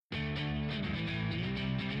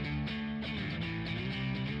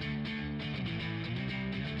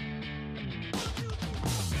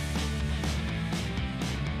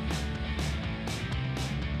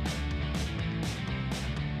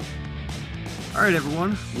All right,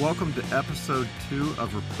 everyone. Welcome to episode 2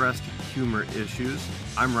 of Repressed Humor Issues.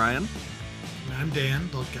 I'm Ryan. And I'm Dan,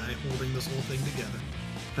 the guy holding this whole thing together.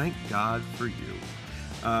 Thank God for you.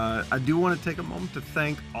 I do want to take a moment to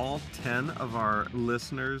thank all 10 of our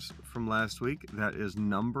listeners from last week. That is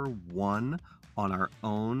number 1 on our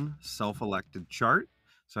own self-elected chart.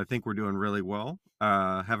 So I think we're doing really well.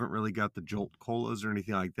 Haven't really got the Jolt Colas or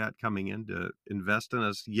anything like that coming in to invest in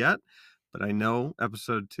us yet. But I know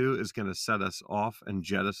episode 2 is going to set us off and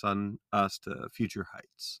jettison us to future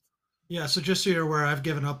heights. Yeah, so just so you're aware, I've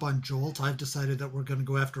given up on Jolt. I've decided that we're going to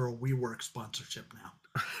go after a WeWork sponsorship now.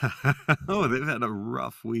 Oh, they've had a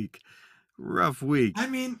rough week. Rough week. I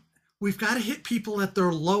mean, we've got to hit people at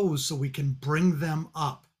their lows so we can bring them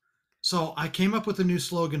up. So I came up with a new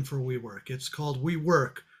slogan for WeWork. It's called We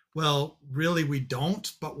Work. Well, really, we don't,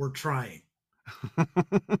 but we're trying.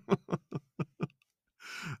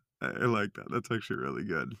 I like that. That's actually really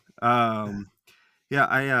good. Yeah,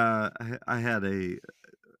 I had a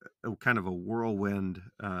kind of a whirlwind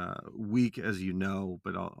week, as you know,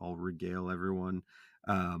 but I'll regale everyone.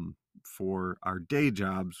 For our day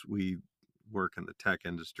jobs, we work in the tech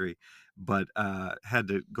industry, but had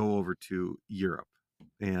to go over to Europe,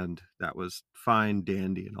 and that was fine,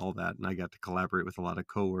 dandy, and all that. And I got to collaborate with a lot of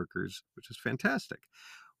coworkers, which is fantastic.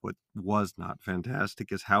 What was not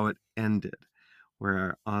fantastic is how it ended,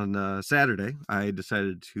 where on Saturday, I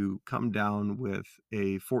decided to come down with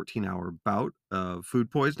a 14-hour bout of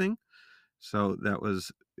food poisoning. So that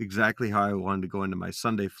was exactly how I wanted to go into my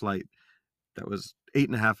Sunday flight. That was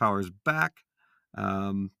 8.5 hours back.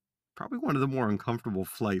 Probably one of the more uncomfortable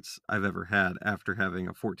flights I've ever had after having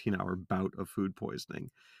a 14-hour bout of food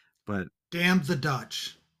poisoning. But Damn the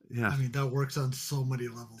Dutch. yeah, I mean, that works on so many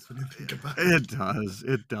levels when you think about it. it does.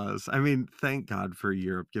 It does. I mean, thank God for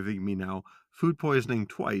Europe giving me now food poisoning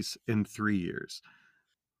twice in 3 years.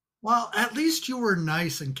 Well, at least you were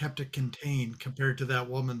nice and kept it contained compared to that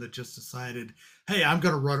woman that just decided, hey, I'm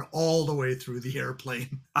going to run all the way through the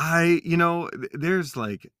airplane. There's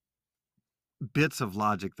like bits of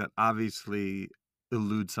logic that obviously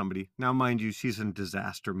elude somebody. Now, mind you, she's in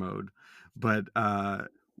disaster mode, but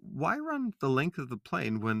why run the length of the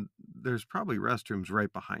plane when there's probably restrooms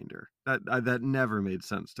right behind her? That never made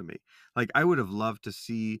sense to me. Like, I would have loved to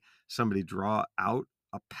see somebody draw out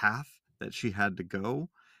a path that she had to go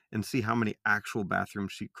and see how many actual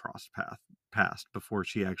bathrooms she past before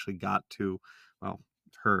she actually got to, well,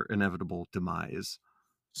 her inevitable demise.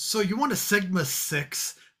 So you want to Sigma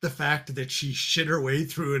 6 the fact that she shit her way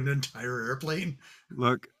through an entire airplane?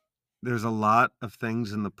 Look, there's a lot of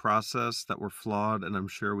things in the process that were flawed, and I'm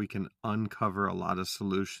sure we can uncover a lot of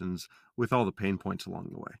solutions with all the pain points along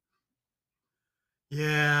the way.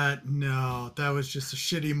 Yeah, no, that was just a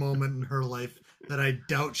shitty moment in her life that I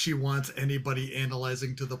doubt she wants anybody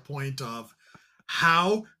analyzing to the point of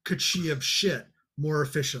how could she have shit more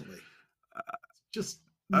efficiently? Just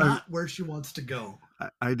I, not where she wants to go.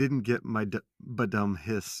 I didn't get my badum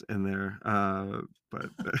hiss in there, but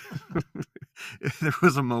there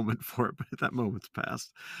was a moment for it, but that moment's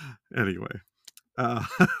passed. Anyway. Uh,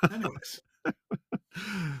 Anyways,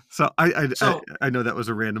 so so I know that was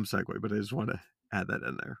a random segue, but I just want to add that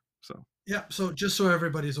in there. So yeah, so just so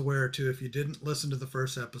everybody's aware too, if you didn't listen to the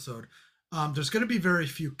first episode, there's going to be very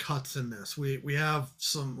few cuts in this. We have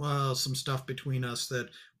some stuff between us that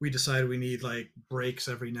we decide we need like breaks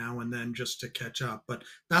every now and then just to catch up. But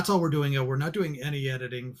that's all we're doing. We're not doing any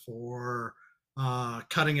editing for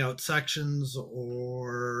cutting out sections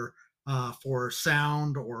or for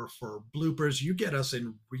sound or for bloopers. You get us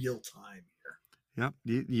in real time here. yep,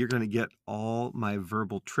 you're going to get all my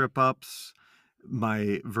verbal trip ups,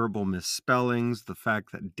 my verbal misspellings, the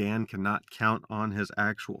fact that Dan cannot count on his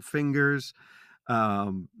actual fingers.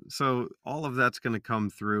 So all of that's going to come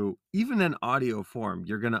through. Even in audio form,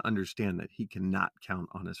 you're going to understand that he cannot count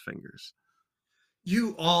on his fingers.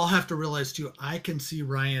 You all have to realize too, I can see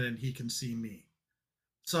Ryan and he can see me.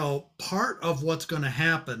 So part of what's going to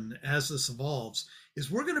happen as this evolves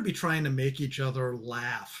is we're going to be trying to make each other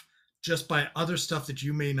laugh just by other stuff that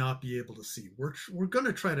you may not be able to see. We're going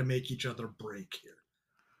to try to make each other break here.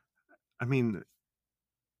 I mean,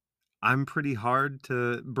 I'm pretty hard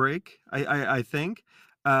to break, I think.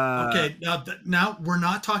 Uh, Okay, now we're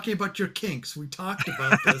not talking about your kinks. We talked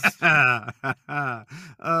about this.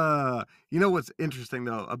 you know what's interesting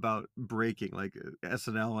though about breaking, like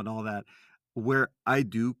SNL and all that, where I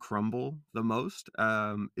do crumble the most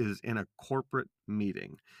is in a corporate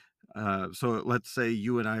meeting. So let's say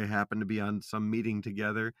you and I happen to be on some meeting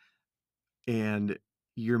together, and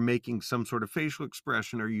you're making some sort of facial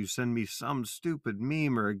expression, or you send me some stupid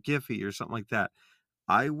meme or a Giphy or something like that.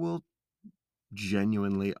 I will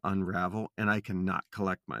genuinely unravel, and I cannot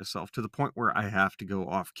collect myself to the point where I have to go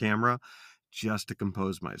off camera just to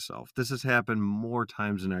compose myself. This has happened more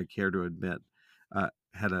times than I care to admit.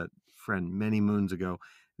 Had a friend many moons ago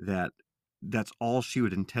that that's all she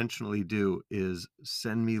would intentionally do is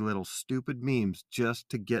send me little stupid memes just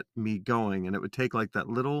to get me going, and it would take, like, that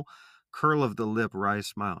little curl of the lip, wry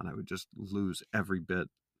smile, and I would just lose every bit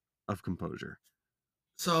of composure.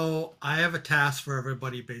 So I have a task for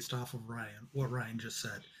everybody based off of Ryan, what Ryan just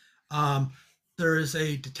said. Um, there is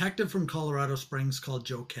a detective from Colorado Springs called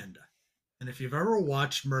Joe Kenda. And if you've ever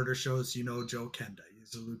watched murder shows, you know Joe Kenda. He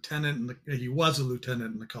was a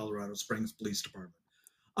lieutenant in the Colorado Springs Police Department.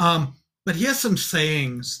 Um, but he has some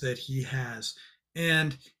sayings that he has.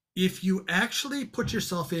 And if you actually put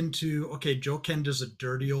yourself into, okay, Joe Kenda's a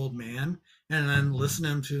dirty old man, and then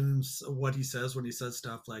listen to him, what he says when he says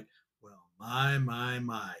stuff like, well,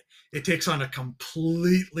 my, it takes on a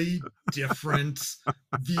completely different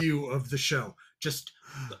view of the show. Just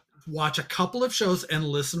watch a couple of shows and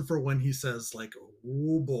listen for when he says, like,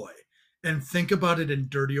 oh boy, and think about it in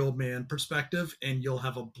dirty old man perspective, and you'll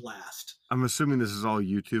have a blast. I'm assuming this is all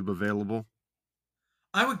YouTube available?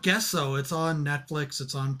 I would guess so. It's on Netflix,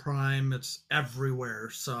 it's on Prime, it's everywhere.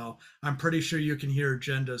 So I'm pretty sure you can hear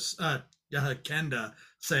Kenda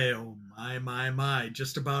say, "Oh my,"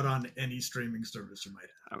 just about on any streaming service you might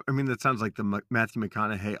have. I mean, that sounds like the Matthew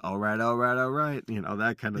McConaughey, "Alright, alright, alright,"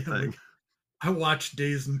 that kinda Yeah, thing. I watched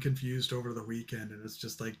Dazed and Confused over the weekend, and it's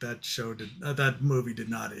just like that movie did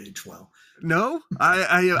not age well. No?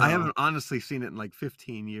 I No, haven't honestly seen it in, like,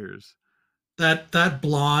 15 years. that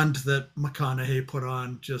blonde that McConaughey put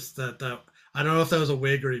on, just that I don't know if that was a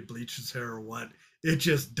wig or he bleached his hair or what. It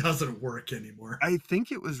just doesn't work anymore. I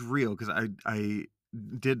think it was real because I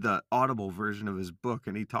did the Audible version of his book,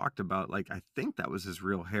 and he talked about, like, I think that was his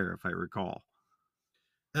real hair, if I recall.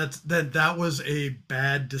 That was a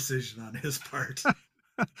bad decision on his part.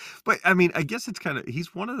 But, I mean, I guess it's kinda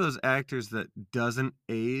he's one of those actors that doesn't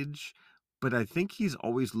age, but I think he's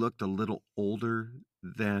always looked a little older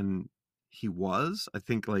than he was. I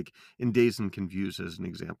think, like, in Dazed and Confused, as an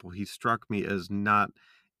example, he struck me as not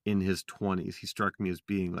in his 20s. He struck me as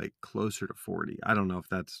being, like, closer to 40. I don't know if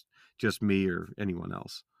that's just me or anyone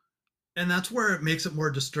else. And that's where it makes it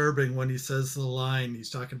more disturbing when he says the line, he's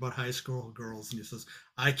talking about high school girls, and he says,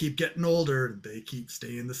 I keep getting older and they keep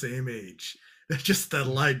staying the same age. It's just that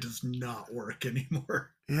line does not work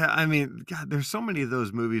anymore. Yeah, I mean, God, there's so many of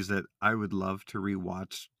those movies that I would love to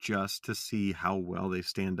rewatch just to see how well they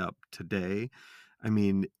stand up today. I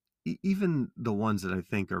mean, even the ones that I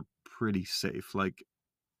think are pretty safe, like,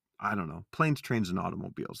 I don't know, Planes, Trains, and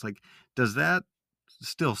Automobiles. Like, does that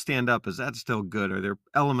still stand up? Is that still good? Are there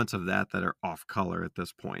elements of that that are off color at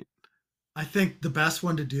this point? I think the best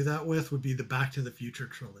one to do that with would be the Back to the Future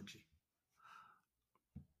trilogy.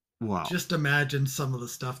 Wow. Just imagine some of the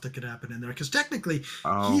stuff that could happen in there. Because technically,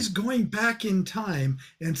 Oh, he's going back in time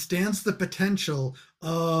and stands the potential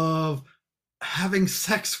of having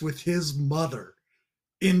sex with his mother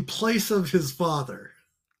in place of his father.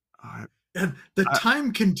 I, And the I,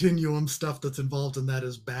 time continuum stuff that's involved in that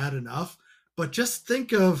is bad enough. But just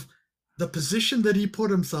think of the position that he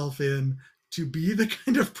put himself in to be the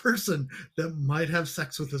kind of person that might have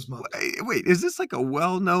sex with his mother. wait, is this like a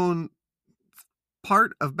well-known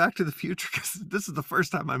part of Back to the Future? Because this is the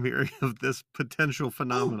first time I'm hearing of this potential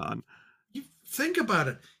Oh, phenomenon. you think about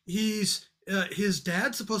it. His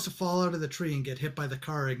dad's supposed to fall out of the tree and get hit by the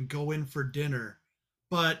car and go in for dinner,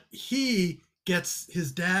 but he gets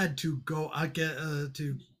his dad to go get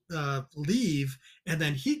to leave, and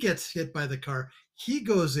then he gets hit by the car. He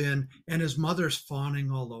goes in, and his mother's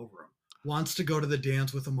fawning all over him. Wants to go to the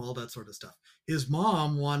dance with him, all that sort of stuff. His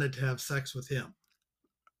mom wanted to have sex with him.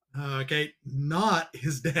 Okay, not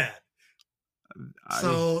his dad. I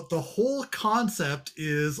So the whole concept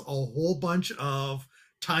is a whole bunch of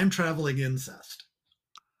time traveling incest.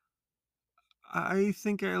 I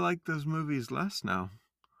think I like those movies less now.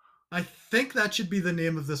 I think that should be the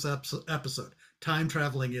name of this episode, Time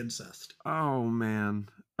Traveling Incest. Oh, man.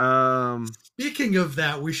 Um, Speaking of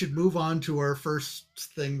that, we should move on to our first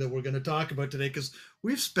thing that we're going to talk about today because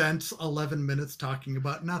we've spent 11 minutes talking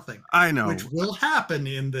about nothing, I which know. will happen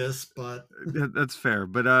in this, but That's fair,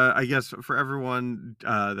 but, I guess for everyone,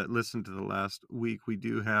 that listened to the last week, we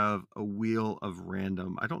do have a wheel of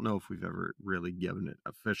random. I don't know if we've ever really given it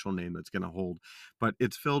official name that's gonna hold, but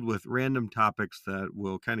it's filled with random topics that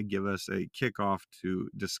will kinda give us a kickoff to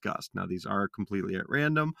discuss. Now, these are completely at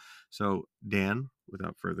random, so Dan,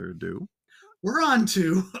 without further ado. we're on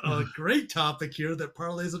to a great topic here that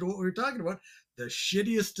parlays into what we were talking about, the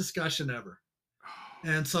shittiest discussion ever.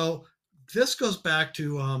 And so this goes back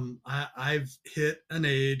to I've hit an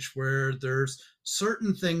age where there's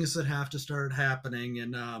certain things that have to start happening,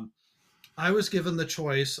 and I was given the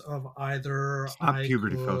choice of either It's not I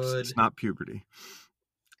puberty, folks. It's could. not puberty.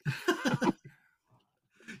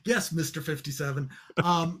 Yes, Mr. 57.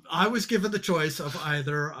 I was given the choice of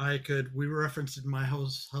either I could, we were referenced in my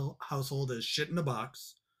household as shit in a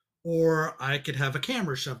box, or I could have a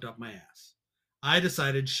camera shoved up my ass. I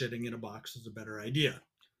decided shitting in a box was a better idea.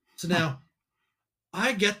 So now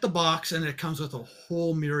I get the box, and it comes with a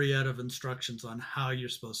whole myriad of instructions on how you're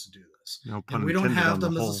supposed to do this. No And pun we don't intended have on the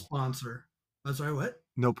them as a whole. sponsor. I'm sorry, what?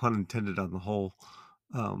 No pun intended on the whole.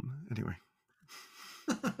 Anyway.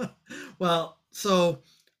 Well, so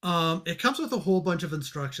it comes with a whole bunch of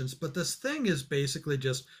instructions, but this thing is basically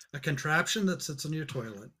just a contraption that sits on your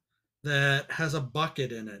toilet that has a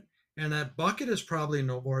bucket in it. And that bucket is probably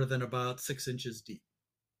no more than about 6 inches deep.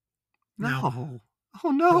 Now, No.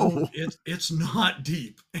 Oh, no, no. it's not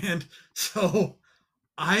deep. And so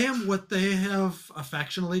I am what they have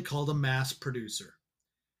affectionately called a mass producer.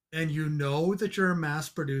 And you know that you're a mass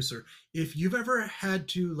producer if you've ever had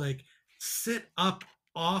to like sit up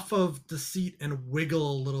off of the seat and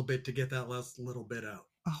wiggle a little bit to get that last little bit out.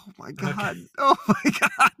 Oh my Okay. god. Oh my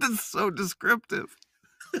god. That's so descriptive.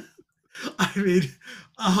 I mean,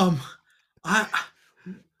 um, I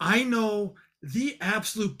I know the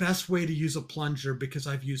absolute best way to use a plunger because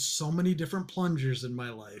I've used so many different plungers in my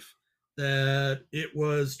life that it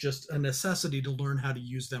was just a necessity to learn how to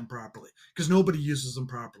use them properly because nobody uses them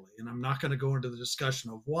properly. And I'm not going to go into the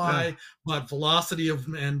discussion of Uh, why, but velocity of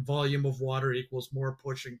and volume of water equals more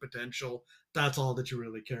pushing potential. That's all that you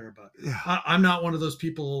really care about. yeah. I'm not one of those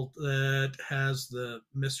people that has the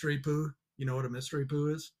mystery poo. You know what a mystery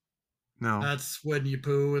poo is? No. That's when you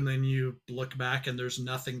poo and then you look back and there's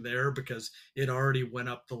nothing there because it already went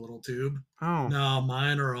up the little tube. Oh, No,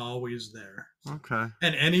 mine are always there. So, okay.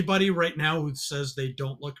 and anybody right now who says they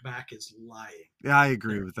don't look back is lying. Yeah, I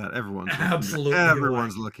agree They're with that. Everyone's looking back. absolutely lying.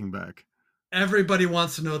 Everyone's looking back. Everybody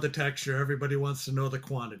wants to know the texture. Everybody wants to know the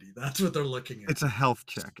quantity. That's what they're looking at. It's a health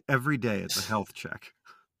check. Every day it's a health check.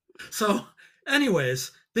 So,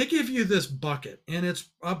 anyways, they give you this bucket, and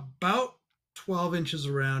it's about 12 inches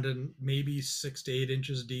around and maybe 6 to 8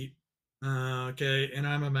 inches deep. Okay, and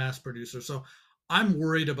I'm a mass producer, so I'm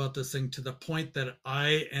worried about this thing to the point that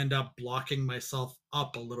I end up blocking myself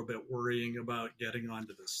up a little bit, worrying about getting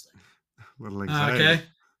onto this thing. Little anxiety. Okay,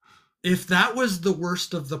 if that was the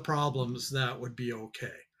worst of the problems, that would be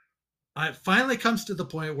okay. It finally comes to the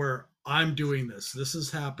point where I'm doing this. This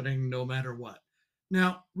is happening no matter what.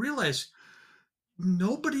 Now, realize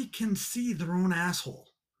nobody can see their own asshole,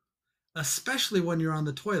 especially when you're on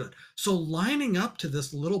the toilet. So lining up to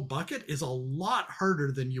this little bucket is a lot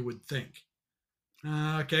harder than you would think.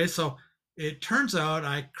 Okay, so it turns out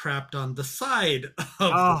I crapped on the side of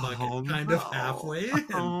the bucket, Oh kind of no. halfway in.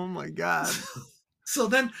 Oh my god. So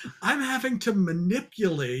then I'm having to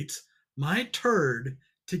manipulate my turd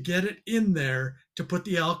to get it in there to put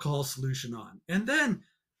the alcohol solution on. And then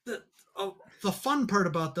the the fun part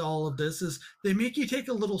about all of this is they make you take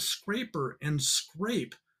a little scraper and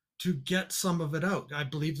scrape to get some of it out. I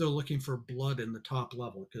believe they're looking for blood in the top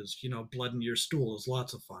level because blood in your stool is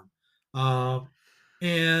lots of fun. Uh,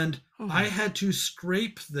 and I Oh. had to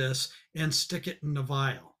scrape this and stick it in a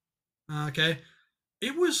vial. Okay,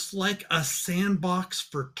 it was like a sandbox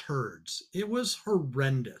for turds. It was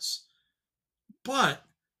horrendous. But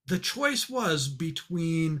the choice was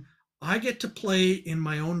between I get to play in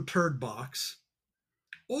my own turd box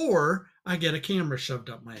or I get a camera shoved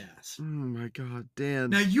up my ass. Oh my god, Dan.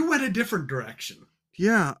 Now you went a different direction.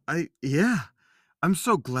 Yeah. I'm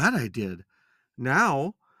so glad I did.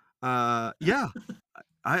 Now, yeah,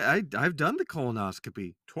 I've done the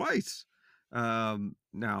colonoscopy twice.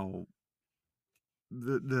 Now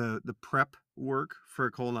the prep work for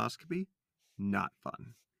a colonoscopy, not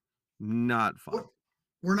fun. Not We're, fun.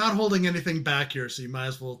 we're not holding anything back here, so you might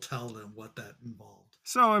as well tell them what that involved.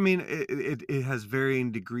 So, I mean, it has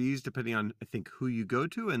varying degrees depending on, I think, who you go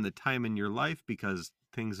to and the time in your life because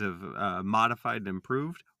things have modified and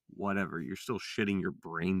improved. Whatever, you're still shitting your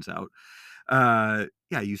brains out.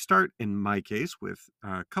 Yeah, you start in my case with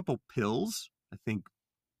a couple pills. I think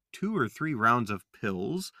 2 or 3 rounds of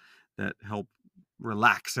pills that help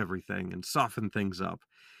relax everything and soften things up.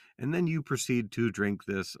 And then you proceed to drink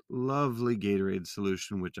this lovely Gatorade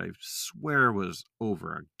solution, which I swear was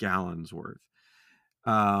over a gallon's worth.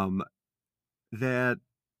 Um, that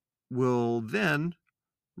will then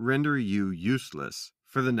render you useless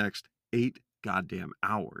for the next 8 goddamn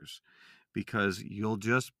hours because you'll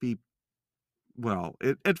just be, well,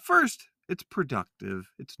 at first it's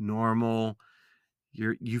productive, it's normal.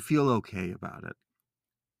 You feel okay about it.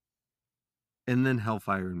 And then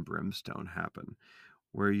hellfire and brimstone happen,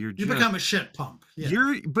 where You become a shit pump.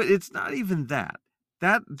 Yeah. but it's not even that.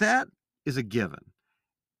 That is a given.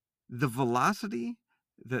 The velocity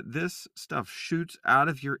that this stuff shoots out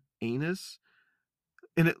of your anus,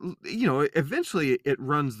 and eventually it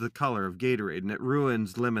runs the color of Gatorade, and it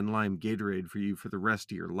ruins lemon lime Gatorade for you for the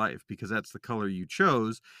rest of your life because that's the color you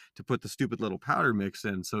chose to put the stupid little powder mix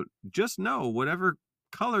in. So just know whatever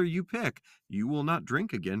color you pick, you will not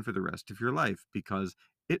drink again for the rest of your life because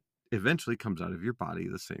it eventually comes out of your body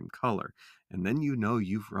the same color. And then you know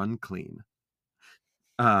you've run clean.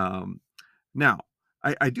 Um, Now,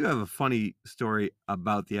 I do have a funny story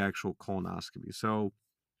about the actual colonoscopy. So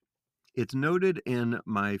it's noted in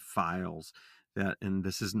my files that, and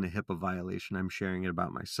this isn't a HIPAA violation, I'm sharing it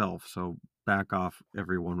about myself. So back off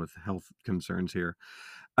everyone with health concerns here.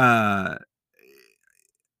 Uh,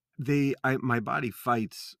 my body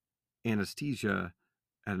fights anesthesia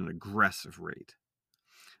at an aggressive rate.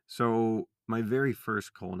 So my very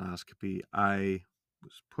first colonoscopy, I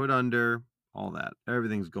was put under all that.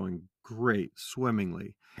 Everything's going great,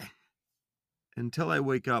 swimmingly, until I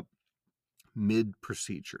wake up mid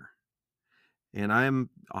procedure and I'm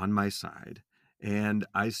on my side and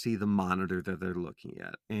I see the monitor that they're looking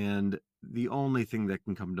at. And the only thing that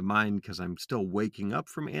can come to mind, because I'm still waking up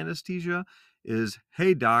from anesthesia, is,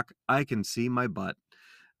 hey, doc, I can see my butt.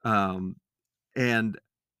 Um, and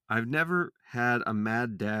I've never had a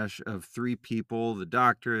mad dash of three people, the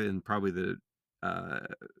doctor and probably the uh,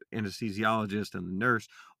 anesthesiologist and the nurse,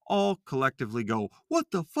 all collectively go, "What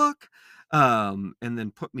the fuck?" And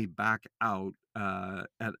then put me back out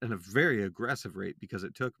at a very aggressive rate because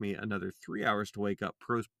it took me another 3 hours to wake up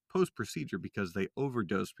post procedure because they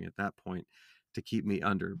overdosed me at that point to keep me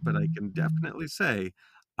under. But I can definitely say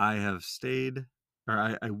I have stayed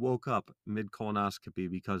or I woke up mid colonoscopy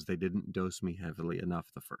because they didn't dose me heavily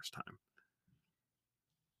enough the first time.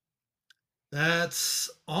 That's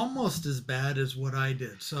almost as bad as what I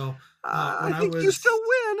did. So when I I think you still was,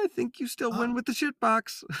 win. I think you still uh, win with the shit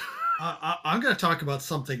box. I'm going to talk about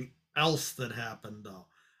something else that happened though.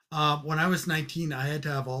 When I was 19, I had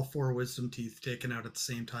to have all four wisdom teeth taken out at the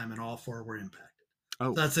same time, and all four were impacted.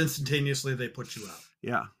 Oh, So that's instantaneously they put you out.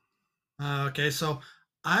 yeah. Okay, so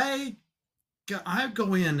I I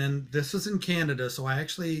go in, and this is in Canada, so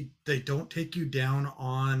they don't take you down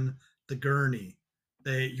on the gurney.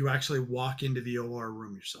 You actually walk into the OR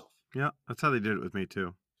room yourself. Yeah, that's how they did it with me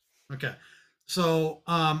too. Okay. So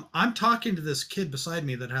I'm talking to this kid beside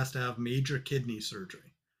me that has to have major kidney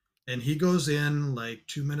surgery. And he goes in like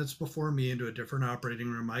 2 minutes before me into a different operating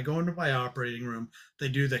room. I go into my operating room. They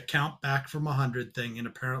do the count back from 100 thing. And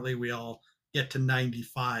apparently we all get to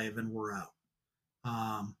 95 and we're out.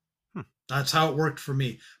 Um, Hmm. that's how it worked for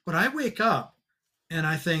me. But I wake up and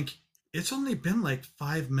I think it's only been like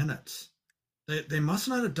 5 minutes. They must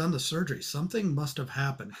not have done the surgery. Something must have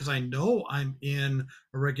happened because I know I'm in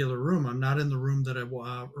a regular room. I'm not in the room that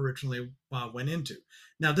I originally went into.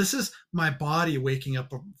 Now, this is my body waking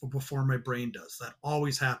up before my brain does. That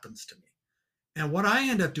always happens to me. And what I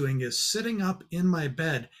end up doing is sitting up in my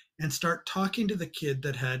bed and start talking to the kid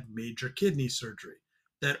that had major kidney surgery,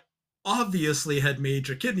 that obviously had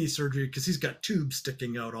major kidney surgery because he's got tubes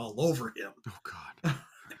sticking out all over him. Oh God.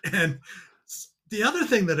 And the other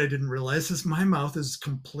thing that I didn't realize is my mouth is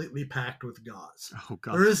completely packed with gauze. Oh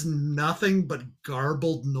God. There is nothing but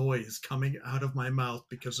garbled noise coming out of my mouth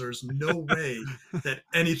because there's no way that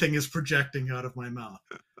anything is projecting out of my mouth.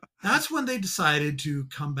 That's when they decided to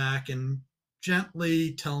come back and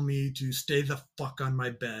gently tell me to stay the fuck on my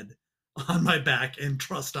bed, on my back, and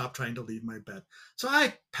stop trying to leave my bed. So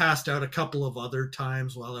I passed out a couple of other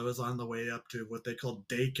times while I was on the way up to what they called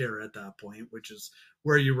daycare at that point, which is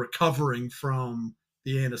where you're recovering from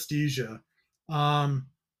the anesthesia. Um,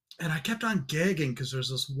 and I kept on gagging because there's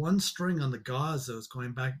this one string on the gauze that was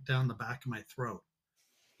going back down the back of my throat.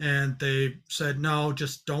 And they said, no,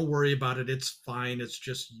 just don't worry about it. It's fine. It's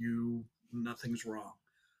just you. Nothing's wrong.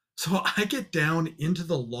 So I get down into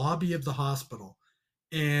the lobby of the hospital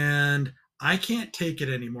and I can't take it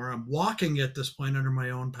anymore. I'm walking at this point under my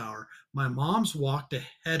own power. My mom's walked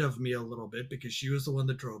ahead of me a little bit because she was the one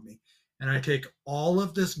that drove me. And I take all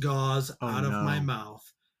of this gauze Oh out of my no.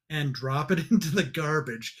 mouth and drop it into the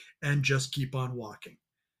garbage and just keep on walking.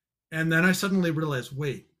 And then I suddenly realized,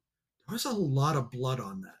 wait, there was a lot of blood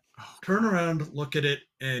on that. Oh Turn God. around, look at it,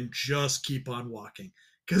 and just keep on walking.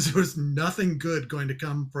 Because there was nothing good going to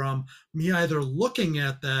come from me either looking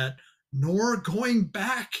at that nor going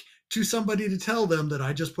back to somebody to tell them that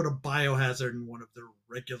I just put a biohazard in one of their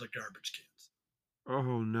regular garbage cans.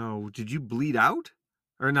 Oh no. Did you bleed out?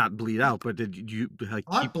 Or not bleed out, but did you, like,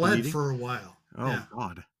 I keep bled bleeding? for a while. Oh Yeah.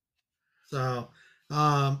 god. So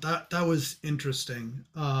that was interesting.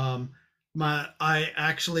 My I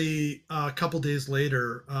actually a couple days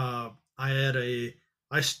later, I had a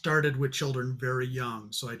I started with children very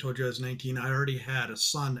young. So I told you I was 19. I already had a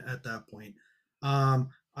son at that point.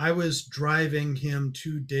 I was driving him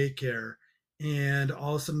to daycare, and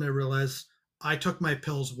all of a sudden I realized I took my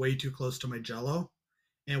pills way too close to my Jello,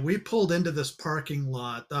 and we pulled into this parking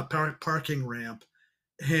lot, parking ramp,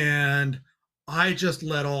 and I just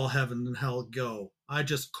let all heaven and hell go. I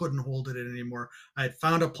just couldn't hold it in anymore. I had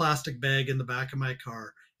found a plastic bag in the back of my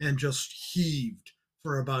car and just heaved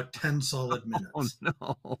for about 10 solid Oh, minutes.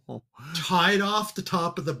 no. Tied off the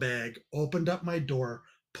top of the bag, opened up my door,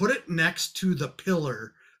 put it next to the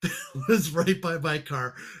pillar that was right by my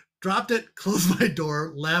car, dropped it, closed my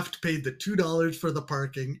door, left, paid the $2 for the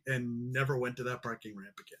parking, and never went to that parking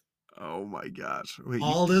ramp again. Oh my gosh. Wait, you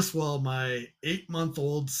All this while my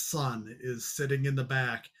 8-month-old son is sitting in the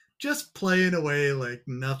back, just playing away like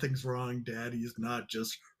nothing's wrong. Daddy's not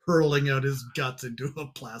just hurling out his guts into a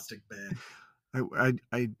plastic bag.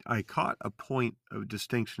 I caught a point of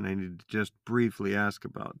distinction I need to just briefly ask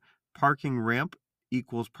about. Parking ramp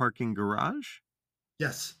equals parking garage?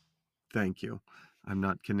 Yes, Thank you. I'm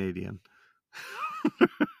not Canadian.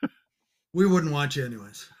 we wouldn't want you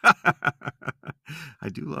anyways. I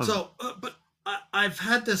do love But I've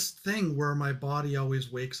had this thing where my body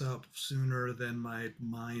always wakes up sooner than my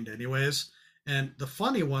mind, anyways. And the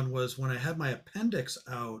funny one was when I had my appendix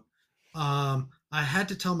out, I had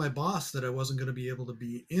to tell my boss that I wasn't going to be able to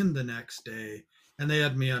be in the next day, and they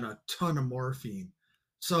had me on a ton of morphine.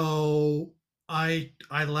 So I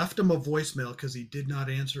left him a voicemail because he did not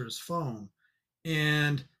answer his phone.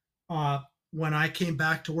 And uh, when I came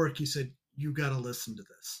back to work, he said, "You got to listen to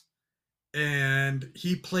this." And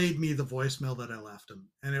he played me the voicemail that I left him,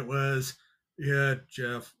 and it was, "Yeah,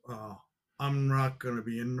 Jeff, I'm not gonna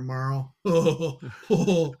be in tomorrow.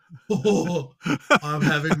 I'm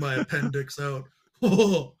having my appendix out.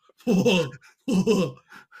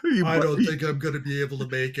 Are you I butt don't think I'm gonna be able to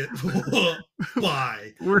make it.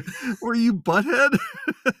 Bye." were were you butthead?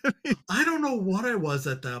 I mean, I don't know what I was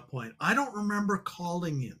at that point. I don't remember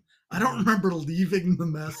calling him. I don't oh. remember leaving the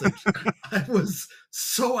message. I was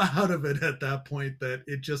so out of it at that point that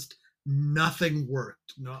it just nothing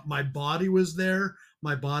worked. No, my body was there.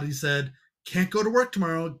 My body said, "Can't go to work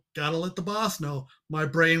tomorrow. Gotta let the boss know." My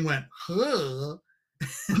brain went, huh,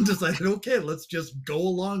 and decided, okay, let's just go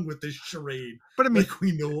along with this charade But I mean, like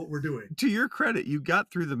we know what we're doing. to your credit, you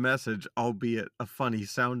got through the message, albeit a funny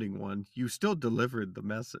sounding one. You still delivered the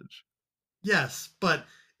message. Yes, but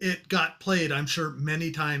it got played, I'm sure,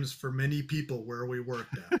 many times for many people where we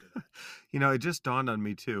worked after that. You know, it just dawned on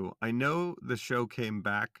me too. I know the show came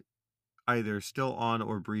back either still on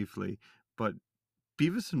or briefly, but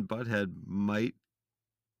Beavis and Butthead might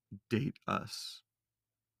date us.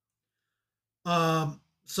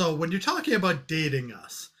 So when you're talking about dating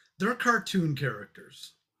us, they're cartoon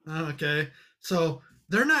characters. Okay. So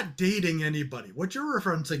they're not dating anybody. What you're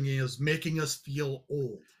referencing is making us feel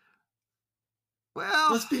old.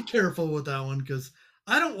 Well, Let's be careful with that one because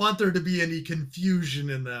I don't want there to be any confusion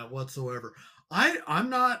in that whatsoever. I'm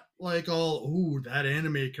not like all, ooh, that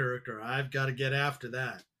anime character. I've got to get after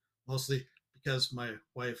that. Mostly because my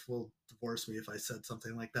wife will divorce me if I said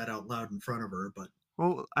something like that out loud in front of her. But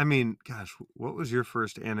well, I mean, gosh, what was your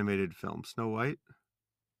first animated film? Snow White?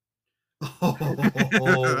 oh,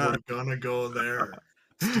 we're gonna go there.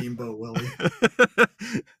 Steamboat Willie.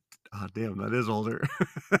 Oh, damn, that is older.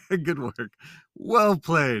 Good work. Well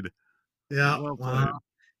played. Yeah, Well well, played.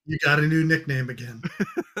 you got a new nickname again.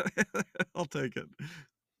 I'll take it.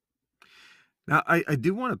 Now, I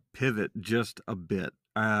do wanna pivot just a bit.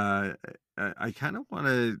 I kinda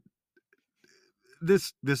wanna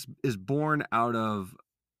this is born out of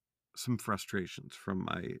some frustrations from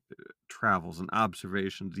my, travels and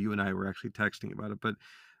observations. You and I were actually texting about it, but,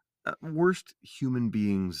 worst human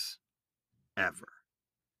beings ever.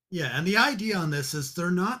 Yeah, and the idea on this is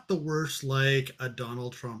they're not the worst like a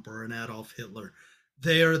Donald Trump or an Adolf Hitler.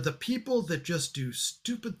 They are the people that just do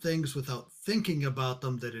stupid things without thinking about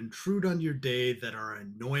them that intrude on your day that are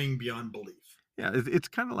annoying beyond belief. Yeah, it's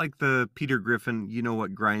kinda like the Peter Griffin, "You know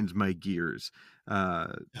what grinds my gears,"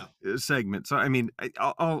 uh, Yeah. segment. So, I mean,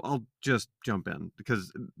 I'll just jump in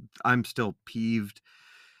because I'm still peeved.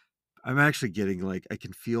 I'm actually getting, like, I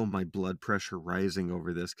can feel my blood pressure rising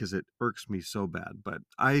over this because it irks me so bad, but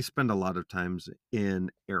I spend a lot of times in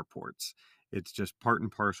airports. It's just part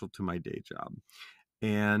and parcel to my day job,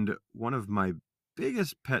 and one of my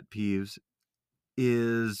biggest pet peeves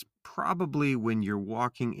is probably when you're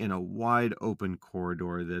walking in a wide open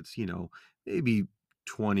corridor that's, maybe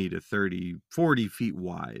 20 to 30, 40 feet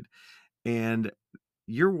wide. And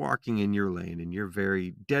you're walking in your lane and you're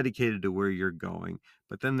very dedicated to where you're going.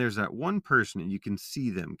 But then there's that one person and you can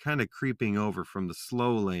see them kind of creeping over from the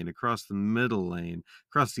slow lane across the middle lane,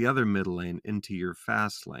 across the other middle lane into your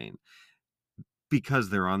fast lane because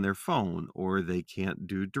they're on their phone or they can't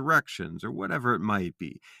do directions or whatever it might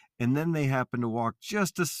be. And then they happen to walk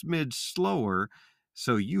just a smidge slower.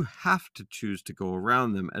 So you have to choose to go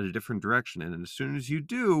around them at a different direction. And as soon as you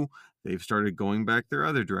do, they've started going back their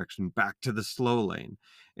other direction, back to the slow lane.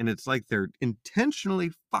 And it's like they're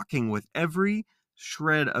intentionally fucking with every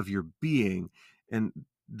shred of your being. And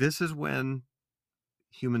this is when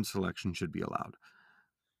human selection should be allowed.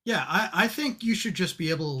 Yeah, I think you should just be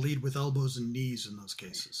able to lead with elbows and knees in those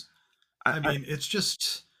cases. I I, mean, it's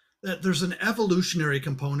just that there's an evolutionary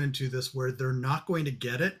component to this where they're not going to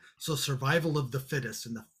get it. So survival of the fittest,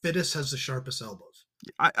 and the fittest has the sharpest elbows.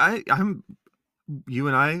 I'm you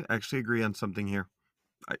and I actually agree on something here.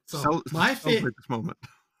 I So celebrate this moment.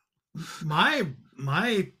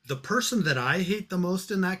 the person that I hate the most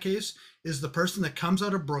in that case is the person that comes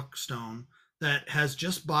out of Brookstone that has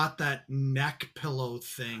just bought that neck pillow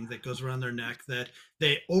thing that goes around their neck that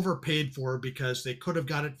they overpaid for because they could have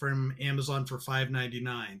got it from Amazon for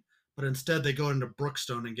 $5.99, but instead they go into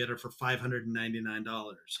Brookstone and get it for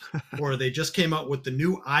 $599. Or they just came out with the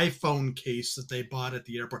new iPhone case that they bought at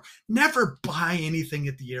the airport. Never buy anything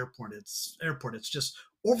at the airport. It's just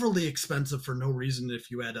overly expensive for no reason.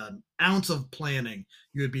 If you had an ounce of planning,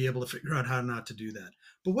 you would be able to figure out how not to do that.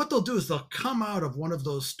 But what they'll do is they'll come out of one of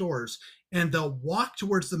those stores and they'll walk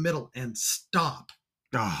towards the middle and stop.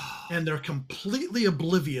 Oh, And they're completely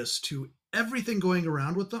oblivious to everything going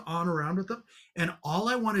around with them. And all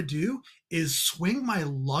I want to do is swing my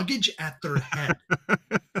luggage at their head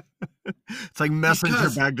it's like messenger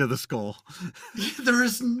because bag to the skull. there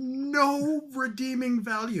is no redeeming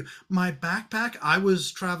value. My backpack, I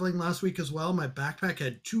was traveling last week as well. My backpack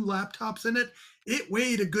had 2 laptops in it. It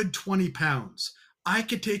weighed a good 20 pounds. I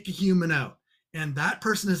could take a human out. And that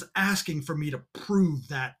person is asking for me to prove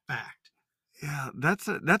that fact. Yeah, that's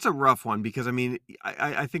a rough one because I mean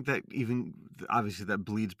I think that even obviously that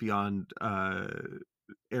bleeds beyond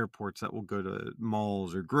airports that will go to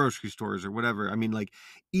malls or grocery stores or whatever. I mean, like,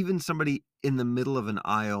 even somebody in the middle of an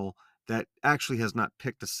aisle that actually has not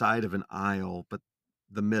picked a side of an aisle, but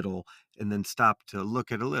the middle, and then stop to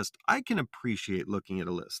look at a list. I can appreciate looking at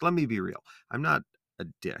a list. Let me be real. I'm not a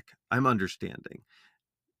dick. I'm understanding.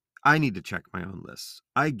 I need to check my own lists.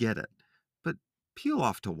 I get it. But peel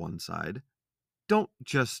off to one side. Don't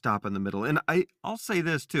just stop in the middle. And I'll say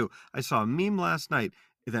this too. I saw a meme last night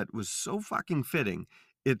that was so fucking fitting.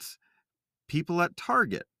 It's people at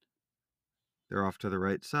Target, they're off to the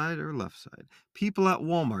right side or left side. People at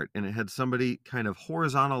Walmart, and it had somebody kind of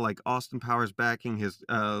horizontal, like Austin Powers backing his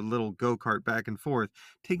little go kart back and forth,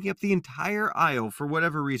 taking up the entire aisle for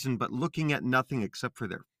whatever reason, but looking at nothing except for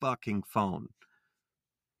their fucking phone.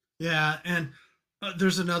 Yeah, and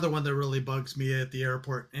there's another one that really bugs me at the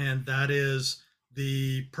airport, and that is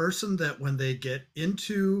the person that when they get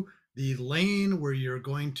into the lane where you're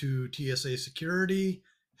going to TSA security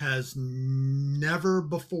has never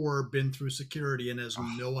before been through security and has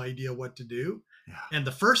Oh, no idea what to do. yeah. And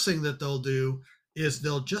the first thing that they'll do is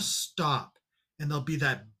they'll just stop and there'll be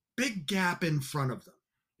that big gap in front of them.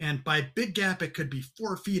 And by big gap, it could be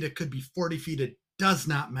 4 feet, it could be 40 feet. It does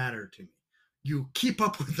not matter to me. You keep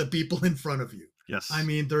up with the people in front of you. I Yes.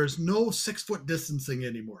 mean, there's no 6 foot distancing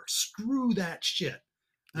anymore. Screw that shit.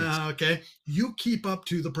 Yes. Okay. You keep up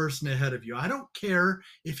to the person ahead of you. I don't care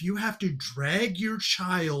if you have to drag your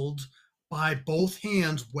child by both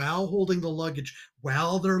hands while holding the luggage,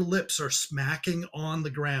 while their lips are smacking on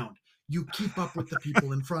the ground. You keep up with the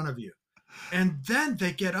people in front of you. And then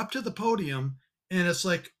they get up to the podium and it's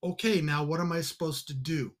like, okay, now what am I supposed to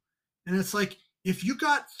do? And it's like, if you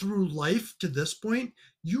got through life to this point,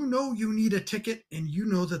 you know you need a ticket and you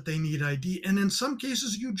know that they need ID. And in some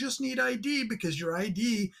cases, you just need ID because your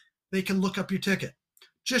ID, they can look up your ticket.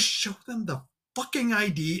 Just show them the fucking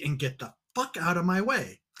ID and get the fuck out of my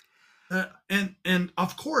way. And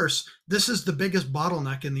of course, this is the biggest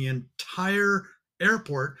bottleneck in the entire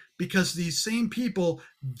airport because these same people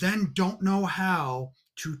then don't know how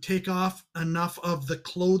to take off enough of the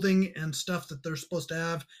clothing and stuff that they're supposed to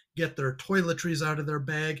have, get their toiletries out of their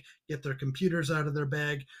bag, get their computers out of their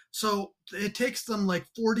bag. So it takes them like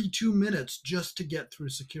 42 minutes just to get through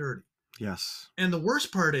security. Yes. And the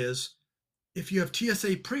worst part is if you have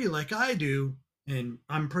TSA pre like I do, and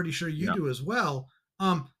I'm pretty sure you Yeah. do as well,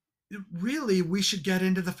 um, really we should get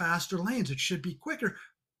into the faster lanes. It should be quicker,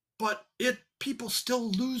 but it people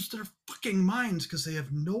still lose their fucking minds because they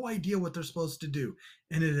have no idea what they're supposed to do,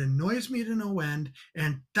 and it annoys me to no end.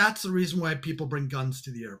 And that's the reason why people bring guns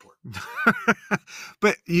to the airport.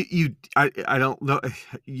 But I don't know,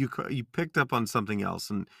 you picked up on something else,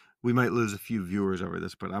 and we might lose a few viewers over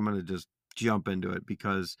this, but I'm gonna just jump into it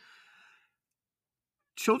because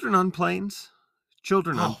children on planes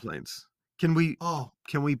children on Oh, planes, can we oh,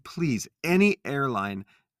 can we please, any airline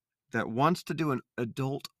that wants to do an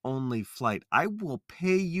adult-only flight, I will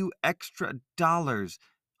pay you extra dollars,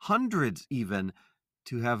 hundreds even,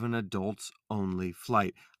 to have an adults-only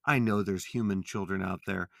flight. I know there's human children out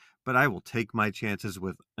there, but I will take my chances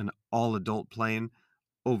with an all-adult plane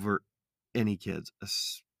over any kids,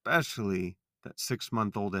 especially that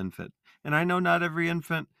six-month-old infant. And I know not every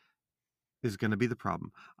infant is gonna be the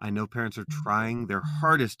problem. I know parents are trying their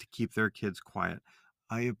hardest to keep their kids quiet.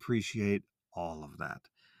 I appreciate all of that,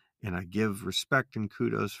 and I give respect and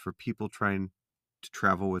kudos for people trying to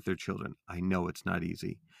travel with their children. I know it's not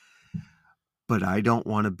easy, but I don't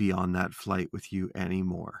wanna be on that flight with you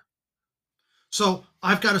anymore. so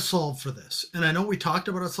I've got a solve for this, and I know we talked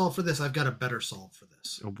about a solve for this. I've got a better solve for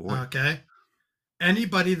this. Oh boy. Okay,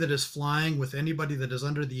 anybody that is flying with anybody that is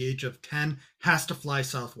under the age of 10 has to fly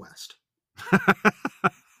Southwest.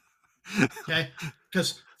 Okay.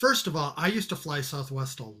 Because, first of all, I used to fly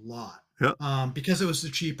Southwest a lot Yep. because it was the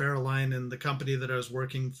cheap airline, and the company that I was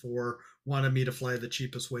working for wanted me to fly the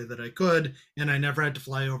cheapest way that I could. And I never had to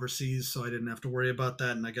fly overseas, so I didn't have to worry about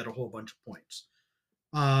that. And I got a whole bunch of points.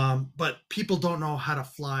 But people don't know how to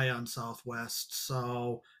fly on Southwest,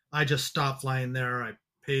 so I just stopped flying there. I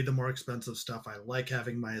pay the more expensive stuff. I like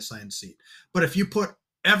having my assigned seat. But if you put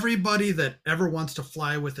everybody that ever wants to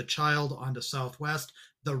fly with a child onto Southwest,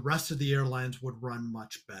 the rest of the airlines would run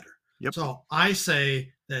much better. Yep. So I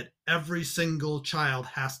say that every single child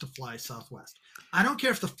has to fly Southwest. I don't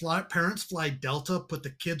care if the parents fly Delta, put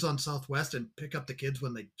the kids on Southwest, and pick up the kids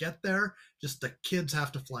when they get there. Just the kids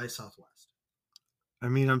have to fly Southwest. I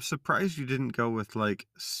mean, I'm surprised you didn't go with, like,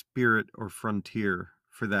 Spirit or Frontier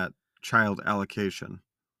for that child allocation.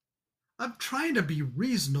 I'm trying to be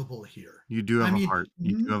reasonable here. You do I have a mean, heart.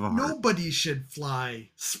 You do have a heart. nobody should fly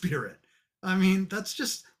Spirit. I mean,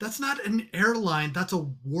 that's not an airline. That's a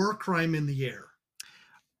war crime in the air.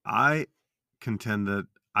 I contend that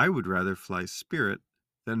I would rather fly Spirit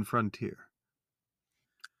than Frontier.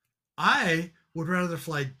 I would rather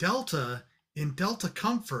fly Delta in Delta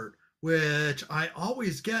Comfort, which I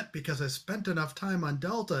always get because I spent enough time on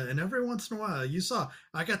Delta. And every once in a while, you saw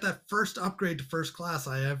I got that first upgrade to first class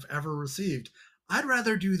I have ever received. I'd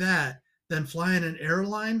rather do that than fly in an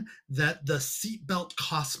airline that the seatbelt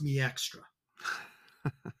costs me extra.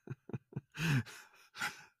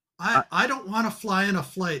 I I don't want to fly in a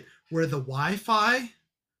flight where the Wi-Fi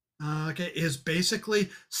is basically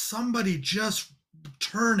somebody just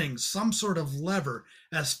turning some sort of lever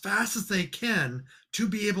as fast as they can to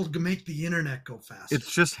be able to make the internet go faster. I,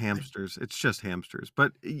 it's just hamsters,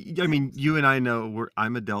 but, I mean, you and I know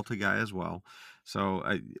I'm a Delta guy as well, so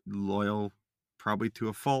I loyal probably to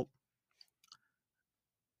a fault.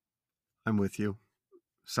 I'm with you.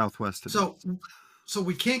 Southwest it so is. so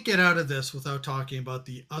we can't get out of this without talking about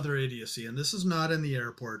the other idiocy, and this is not in the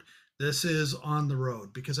airport. This is on the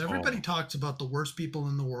road because everybody Oh. talks about the worst people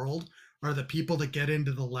in the world are the people that get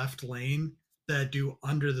into the left lane that do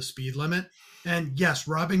under the speed limit. And yes,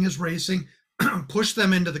 robbing is racing. Push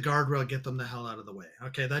them into the guardrail, get them the hell out of the way.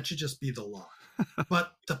 Okay, that should just be the law.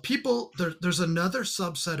 But the people there's another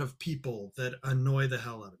subset of people that annoy the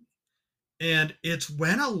hell out of me, and it's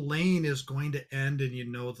when a lane is going to end and you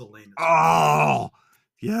know the lane is going to end. Oh!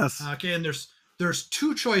 Yes. Okay, and there's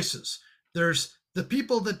two choices. There's the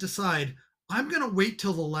people that decide I'm going to wait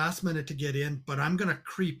till the last minute to get in, but I'm going to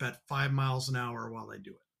creep at 5 miles an hour while I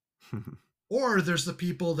do it. Or there's the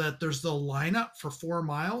people that there's the lineup for 4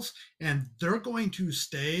 miles and they're going to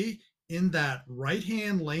stay in that right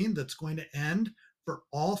hand lane that's going to end for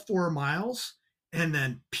all 4 miles and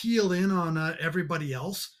then peel in on everybody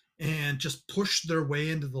else and just push their way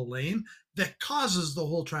into the lane that causes the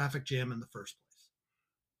whole traffic jam in the first place.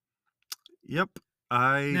 Yep.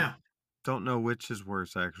 I Now, don't know which is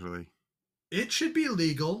worse, actually. it should be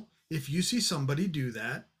legal if you see somebody do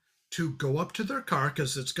that to go up to their car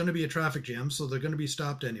because it's going to be a traffic jam, so they're going to be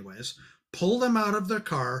stopped anyways. Pull them out of their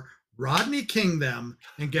car, Rodney King them,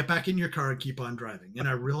 and get back in your car and keep on driving. And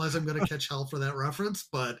I realize I'm going to catch hell for that reference,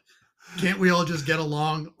 but can't we all just get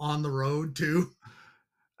along on the road too?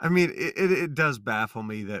 I mean, it does baffle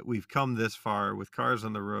me that we've come this far with cars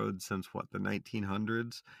on the road since, what, the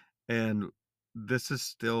 1900s, and this is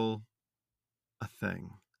still a thing.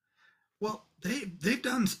 Well, they've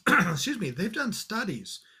done excuse me, they've done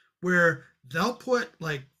studies where they'll put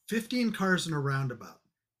like 15 cars in a roundabout,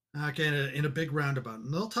 okay, in a big roundabout,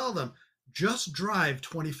 and they'll tell them just drive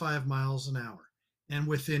 25 miles an hour, and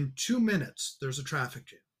within 2 minutes there's a traffic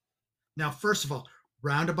jam. Now, first of all,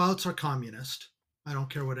 roundabouts are communist. I don't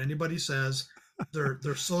care what anybody says. They're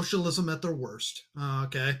socialism at their worst.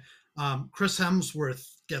 Okay. Chris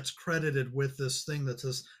Hemsworth gets credited with this thing that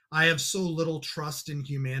says, "I have so little trust in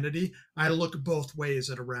humanity. I look both ways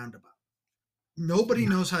at a roundabout." Nobody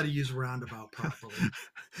knows how to use a roundabout properly.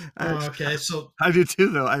 I Okay, so I do too,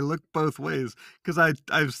 though. I look both ways because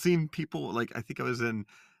I've seen people, like, I think I was in,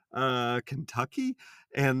 Kentucky,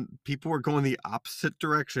 and people were going the opposite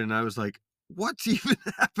direction. I was like, "What's even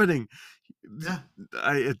happening?" Z yeah.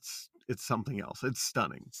 it's something else. It's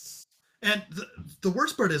stunning. And the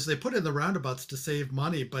worst part is they put in the roundabouts to save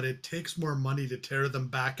money, but it takes more money to tear them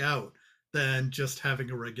back out than just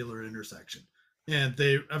having a regular intersection. And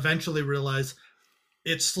they eventually realize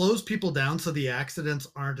it slows people down so the accidents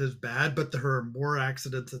aren't as bad, but there are more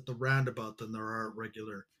accidents at the roundabout than there are at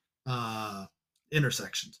regular uh,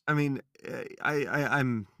 intersections. I mean,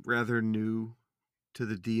 I'm rather new to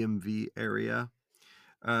the DMV area,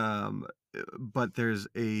 but there's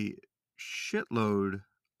a shitload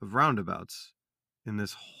of roundabouts in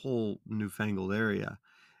this whole newfangled area.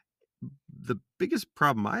 The biggest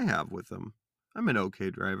problem I have with them, I'm an okay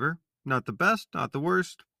driver, not the best, not the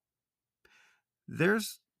worst.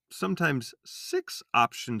 There's sometimes 6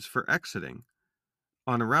 options for exiting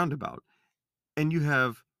on a roundabout, and you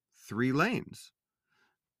have 3 lanes.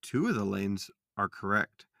 2 of the lanes are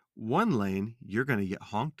correct. 1 lane, you're gonna get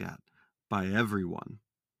honked at by everyone.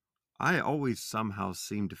 I always somehow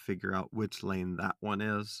seem to figure out which lane that one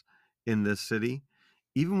is in this city.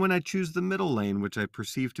 Even when I choose the middle lane, which I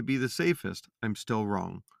perceive to be the safest, I'm still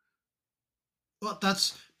wrong. Well,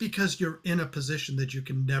 that's because you're in a position that you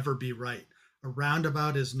can never be right. A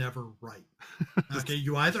roundabout is never right. Okay,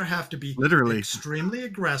 you either have to be Literally. extremely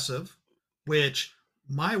aggressive, which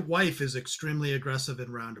my wife is extremely aggressive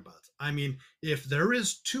in roundabouts. I mean, if there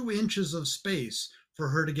is 2 inches of space for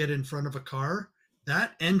her to get in front of a car,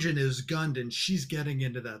 that engine is gunned and she's getting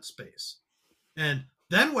into that space. And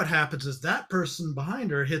then what happens is that person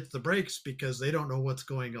behind her hits the brakes because they don't know what's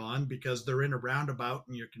going on because they're in a roundabout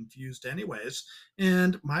and you're confused anyways.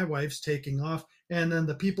 And my wife's taking off. And then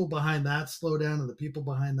the people behind that slow down and the people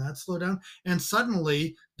behind that slow down. And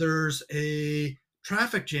suddenly there's a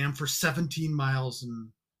traffic jam for 17 miles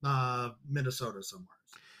in Minnesota somewhere.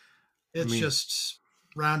 I It's mean, just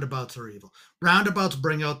roundabouts are evil. Roundabouts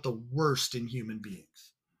bring out the worst in human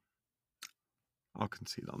beings. I'll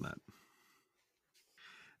concede on that.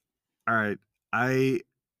 All right. I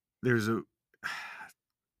there's a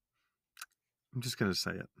I'm just gonna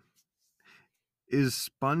say it. Is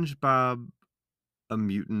SpongeBob a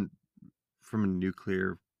mutant from a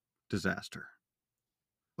nuclear disaster?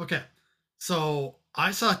 Okay. So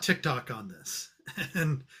I saw TikTok on this,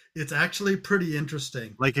 and it's actually pretty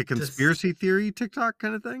interesting. Like a To conspiracy theory TikTok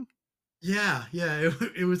kind of thing? yeah, yeah,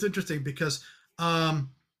 it was interesting because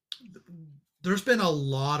um, there's been a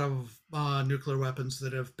lot of nuclear weapons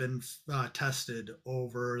that have been tested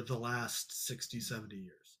over the last 60, 70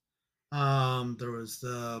 years. There was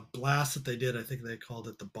the blast that they did. I think they called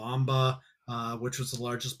it the Bomba, which was the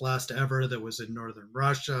largest blast ever that was in northern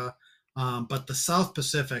Russia. But the South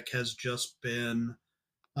Pacific has just been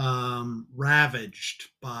ravaged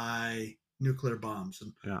by nuclear bombs.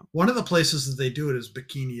 And Yeah. one of the places that they do it is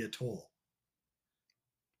Bikini Atoll.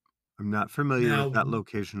 I'm not familiar with Now, that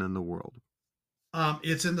location in the world.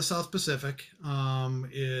 it's in the South Pacific.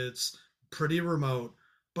 It's pretty remote.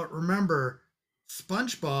 But remember,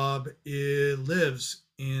 SpongeBob lives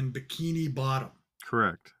in Bikini Bottom.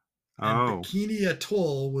 Correct. And Oh, Bikini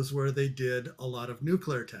Atoll was where they did a lot of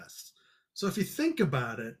nuclear tests. So if you think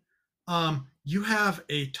about it, you have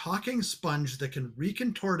a talking sponge that can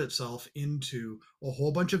recontort itself into a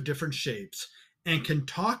whole bunch of different shapes and can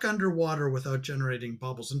talk underwater without generating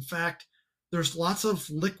bubbles. In fact, there's lots of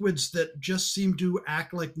liquids that just seem to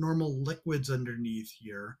act like normal liquids underneath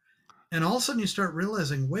here. And all of a sudden you start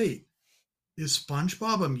realizing, wait, is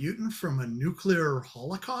SpongeBob a mutant from a nuclear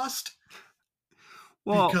holocaust?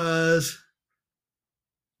 well, Because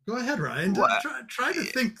go ahead, Ryan. wha Try to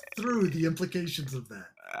think through the implications of that.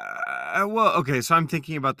 well, okay, so I'm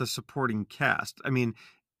thinking about the supporting cast. I mean,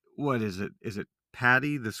 what is it? Is it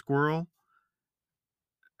Patty the squirrel,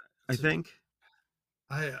 I It's a, think?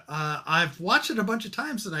 I've watched it a bunch of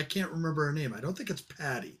times and I can't remember her name. I don't think it's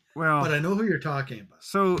Patty, but Well, I know who you're talking about.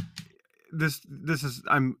 so this is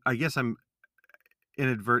I guess I'm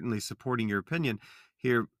inadvertently supporting your opinion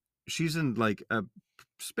here. She's in, like, a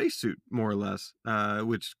spacesuit, more or less,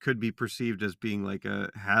 which could be perceived as being like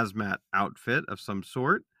a hazmat outfit of some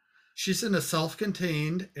sort. She's in a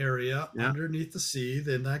self-contained area Yeah, underneath the sea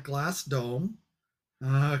in that glass dome.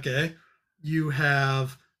 Okay. You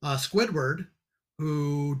have Squidward,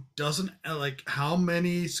 who doesn't like. How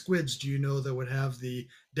many squids do you know that would have the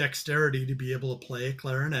dexterity to be able to play a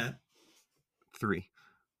clarinet? 3.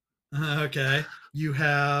 Okay. You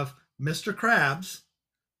have Mr. Krabs,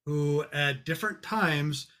 who at different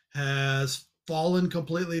times has fallen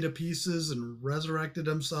completely to pieces and resurrected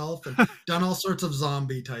himself and done all sorts of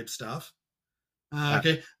zombie type stuff. Uh,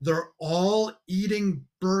 Okay, they're all eating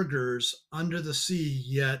burgers under the sea,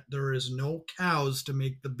 yet there is no cows to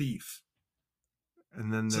make the beef.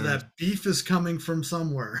 and then So there's that beef is coming from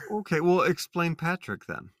somewhere. okay, well, explain Patrick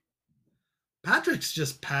then. Patrick's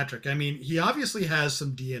just Patrick. I mean, he obviously has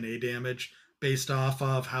some DNA damage based off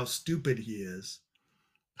of how stupid he is.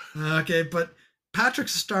 Okay, but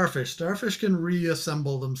Patrick's a starfish. Starfish can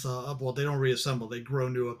reassemble themselves. Well, they don't reassemble; they grow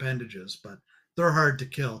new appendages, but they're hard to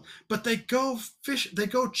kill. But they go fish. They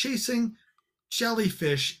go chasing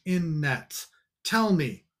jellyfish in nets. Tell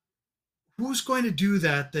me, who's going to do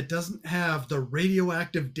that that doesn't have the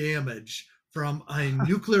radioactive damage from a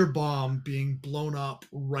nuclear bomb being blown up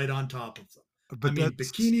right on top of them? I But mean,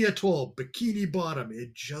 that's Bikini Atoll, Bikini Bottom,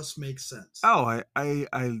 it just makes sense. oh,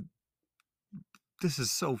 I this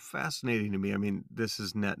is so fascinating to me. I mean, this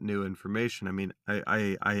is net new information. I mean,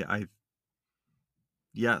 I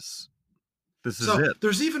yes, this is So it.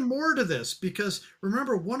 there's even more to this because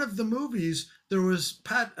remember one of the movies there was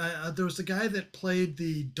the guy that played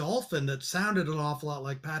the dolphin that sounded an awful lot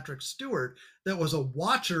like Patrick Stewart that was a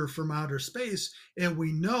watcher from outer space, and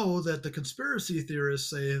we know that the conspiracy theorists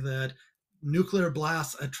say that nuclear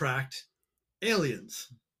blasts attract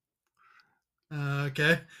aliens.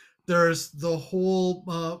 Okay. There's the whole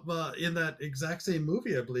in that exact same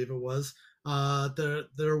movie, I believe it was.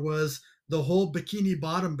 There was the whole Bikini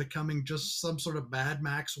Bottom becoming just some sort of Mad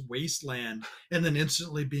Max wasteland, and then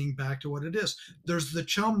instantly being back to what it is. There's the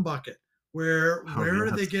chum bucket. Oh, Where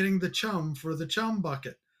are they yes. getting the chum for the chum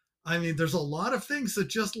bucket? I mean, there's a lot of things that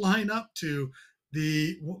just line up to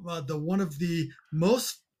the one of the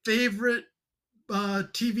most favorite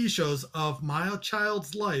TV shows of my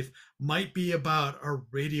child's life might be about a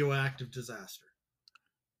radioactive disaster.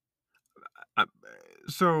 Uh,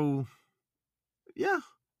 so, yeah,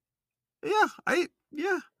 yeah,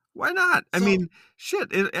 yeah, why not? I So, mean,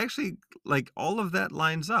 shit, it actually, like, all of that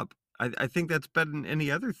lines up. I think that's better than any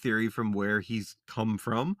other theory from where he's come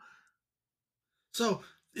from. so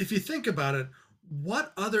if you think about it,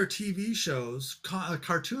 what other TV shows,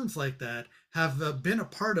 cartoons like that, have been a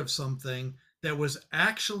part of something that was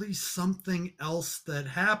actually something else that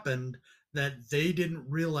happened that they didn't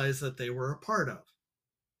realize that they were a part of?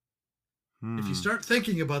 If you Hmm. start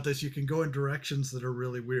thinking about this, you can go in directions that are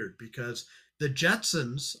really weird because the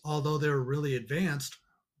Jetsons, although they were really advanced,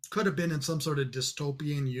 could have been in some sort of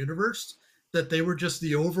dystopian universe that they were just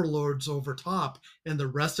the overlords over top and the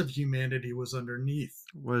rest of humanity was underneath.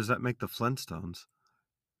 What does that make the Flintstones?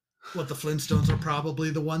 What the Flintstones are probably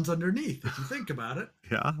the ones underneath, if you think about it.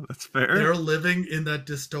 Yeah, that's fair. They're living in that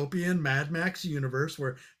dystopian Mad Max universe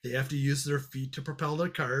where they have to use their feet to propel their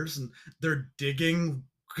cars and they're digging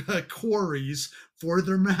quarries for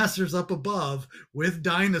their masters up above with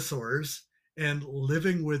dinosaurs and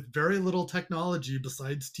living with very little technology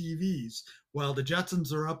besides TVs, while the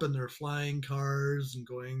Jetsons are up in their flying cars and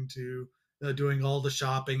going to doing all the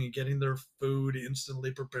shopping and getting their food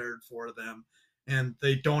instantly prepared for them. And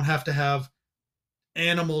they don't have to have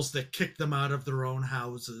animals that kick them out of their own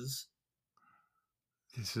houses.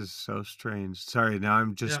 This is so strange. Sorry,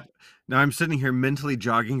 Yeah. now I'm sitting here mentally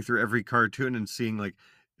jogging through every cartoon and seeing, like,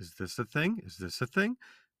 is this a thing? Is this a thing?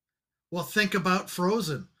 Well, think about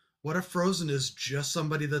Frozen. What if Frozen is just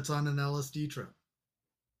somebody that's on an LSD trip?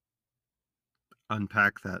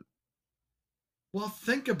 Unpack that. Well,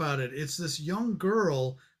 think about it. It's this young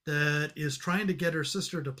girl that is trying to get her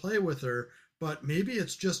sister to play with her, but maybe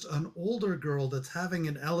it's just an older girl that's having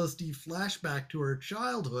an LSD flashback to her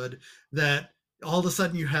childhood that all of a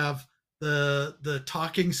sudden you have the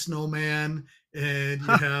talking snowman and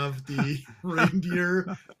you have the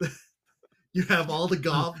reindeer, you have all the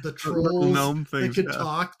The little trolls gnome that things, could yeah.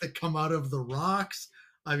 talk that come out of the rocks.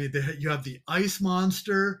 I mean, you have the ice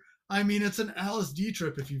monster. I mean, it's an LSD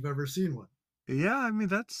trip if you've ever seen one. Yeah, I mean,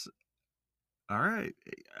 that's alright.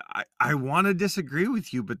 I wanna disagree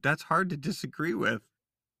with you, but that's hard to disagree with.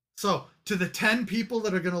 So, to the 10 people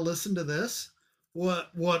that are going to listen to this,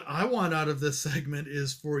 what I want out of this segment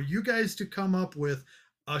is for you guys to come up with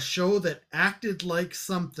a show that acted like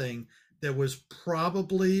something that was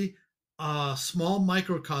probably a small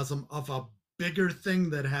microcosm of a bigger thing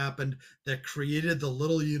that happened that created the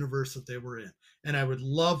little universe that they were in. And I would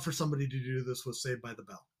love for somebody to do this with Saved by the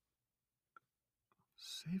Bell.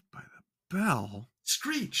 Saved by the Bell?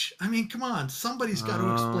 Screech. I mean, come on. Somebody's got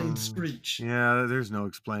to explain Um, Screech. yeah, there's no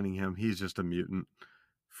explaining him. He's just a mutant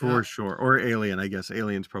for Yeah. sure. Or alien, I guess.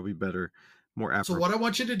 Alien's probably better, more So apropos. what I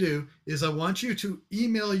want you to do is I want you to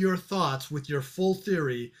email your thoughts with your full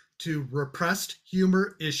theory to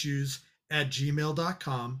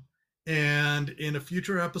repressedhumorissues@gmail.com. And in a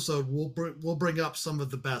future episode, we'll bring up some of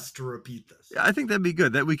the best to repeat this. Yeah, I think that'd be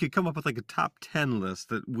good. That we could come up with like a top 10 list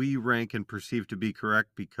that we rank and perceive to be correct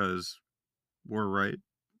because we're right.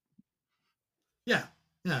 Yeah.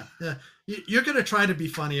 Yeah. Yeah. You're going to try to be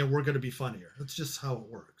funny and we're going to be funnier. That's just how it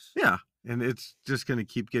works. Yeah. And it's just going to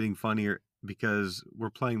keep getting funnier because we're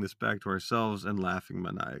playing this back to ourselves and laughing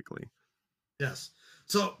maniacally. Yes.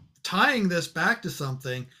 So tying this back to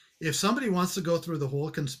something, if somebody wants to go through the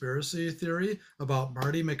whole conspiracy theory about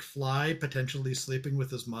Marty McFly potentially sleeping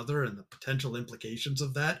with his mother and the potential implications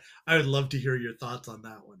of that, I would love to hear your thoughts on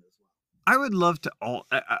that one as well. I would love to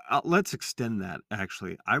let's extend that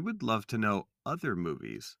actually. I would love to know other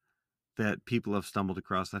movies that people have stumbled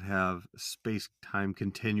across that have space-time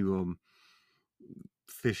continuum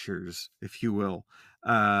fissures, if you will,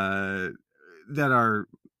 uh, that are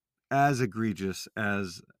as egregious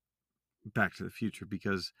as Back to the Future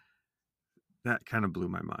because that kind of blew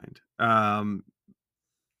my mind.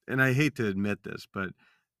 And I hate to admit this, but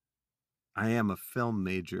I am a film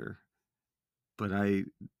major, but I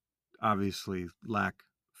obviously lack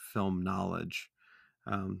film knowledge.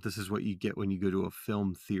 This is what you get when you go to a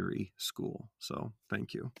film theory school. So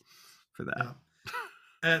thank you for that. Yeah.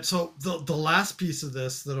 And so the last piece of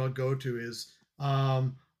this that I'll go to is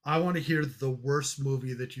I want to hear the worst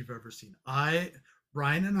movie that you've ever seen. I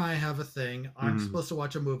Ryan and I have a thing. I'm Mhm. supposed to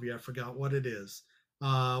watch a movie. I forgot what it is.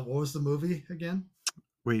 What was the movie again?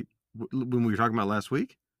 Wait, when we were talking about last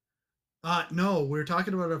week? No, we were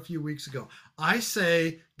talking about it a few weeks ago. I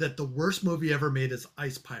say that the worst movie ever made is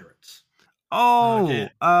Ice Pirates. Okay, Oh,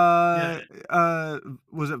 yeah,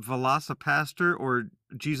 was it Velocipaster or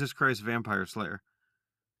Jesus Christ Vampire Slayer?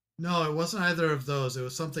 no, it wasn't either of those. It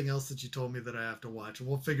was something else that you told me that I have to watch, and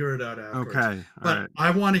we'll figure it out afterwards. Okay, all But right.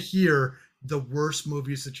 I want to hear the worst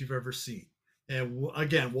movies that you've ever seen. And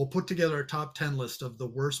again, we'll put together a top 10 list of the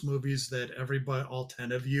worst movies that everybody, all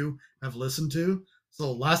 10 of you, have listened to.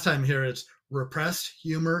 So last time here, it's repressed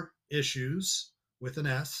humor issues with an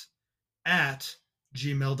S at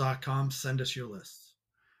gmail.com. Send us your lists.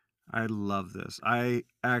 I love this. I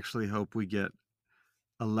actually hope we get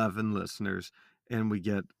 11 listeners and we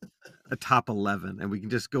get a top 11 and we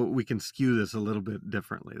can skew this a little bit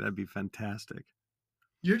differently. That'd be fantastic.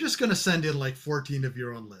 You're just going to send in like 14 of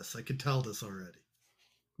your own lists. I can tell this already.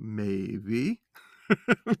 Maybe.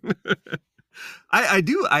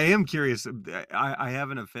 I am curious. I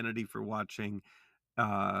have an affinity for watching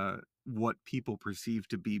what people perceive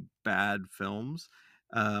to be bad films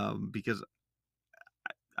because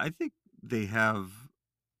I think they have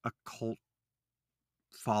a cult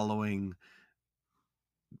following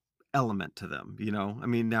element to them, you know? I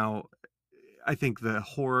mean, now I think the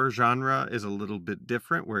horror genre is a little bit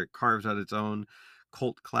different where it carves out its own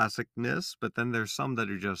cult classicness, but then there's some that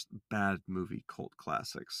are just bad movie cult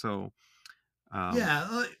classics. So, um,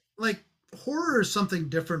 Yeah, like horror is something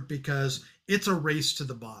different because it's a race to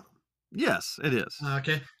the bottom. yes, it is.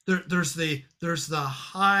 Okay, there's the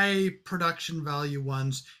high production value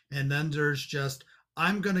ones, and then there's just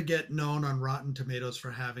I'm gonna get known on Rotten Tomatoes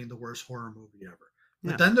for having the worst horror movie ever.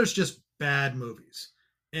 But Yeah. then there's just bad movies,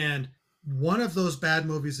 and one of those bad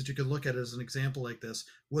movies that you could look at as an example like this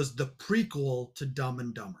was the prequel to Dumb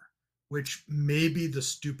and Dumber, which may be the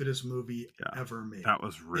stupidest movie Yeah. ever made. That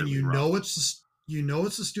was And really rough. you know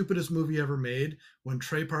it's the stupidest movie ever made when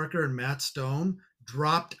Trey Parker and Matt Stone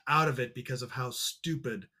dropped out of it because of how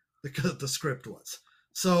stupid the script was.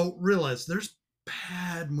 So realize there's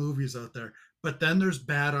bad movies out there, but then there's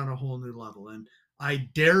bad on a whole new level. And I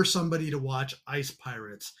dare somebody to watch Ice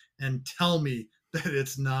Pirates and tell me that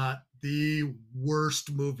it's not the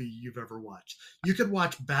worst movie you've ever watched. You could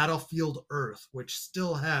watch Battlefield Earth, which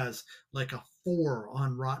still has like a 4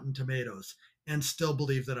 on Rotten Tomatoes, and still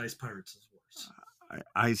believe that Ice Pirates is worse.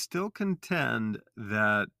 I still contend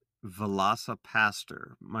that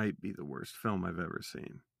Velocipaster might be the worst film I've ever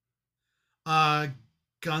seen. Uh,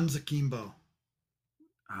 Guns Akimbo.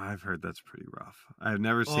 I've heard that's pretty rough. I've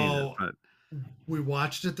never seen it, Oh, but we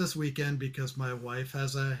watched it this weekend because my wife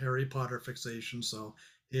has a Harry Potter fixation. So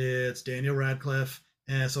it's Daniel Radcliffe.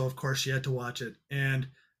 And so, of course, she had to watch it. And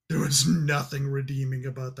there was nothing redeeming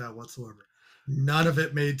about that whatsoever. None of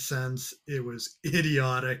it made sense. It was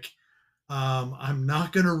idiotic. I'm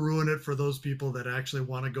not going to ruin it for those people that actually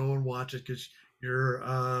want to go and watch it because you're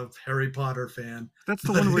a Harry Potter fan, That's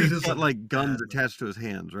the but one where it he's is a got, like, guns bad movie. attached to his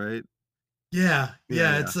hands, right? Yeah,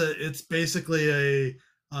 Yeah, yeah, yeah. it's basically a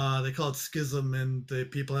they call it schism, and the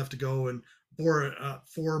people have to go and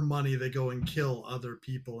for money they go and kill other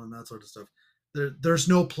people and that sort of stuff. There's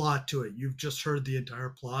no plot to it. You've just heard the entire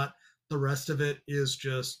plot. The rest of it is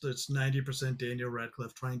just it's 90% Daniel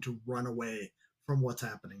Radcliffe trying to run away from what's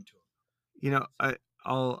happening to him. You know,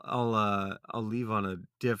 So, I'll leave on a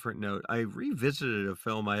different note. I revisited a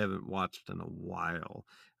film I haven't watched in a while.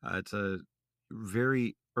 It's a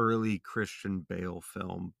very early Christian Bale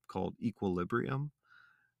film called Equilibrium.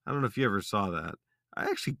 I don't know if you ever saw that. I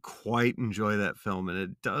actually quite enjoy that film, and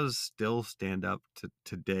it does still stand up to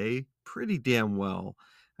today pretty damn well.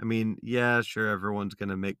 I mean, yeah, sure, everyone's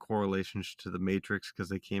gonna make correlations to The Matrix because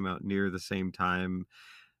they came out near the same time.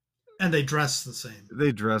 and they dress the same.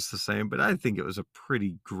 They dress the same, but I think it was a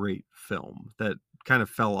pretty great film that kind of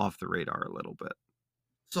fell off the radar a little bit.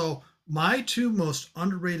 So my two most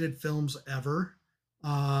underrated films ever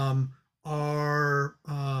um, are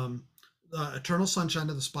Eternal Sunshine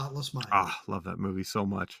of the Spotless Mind. Ah, love that movie so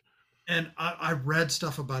much. And I read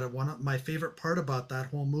stuff about it. One of my favorite part about that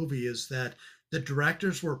whole movie is that the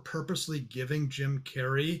directors were purposely giving Jim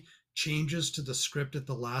Carrey changes to the script at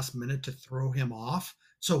the last minute to throw him off,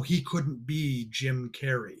 so he couldn't be Jim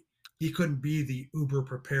Carrey. He couldn't be the uber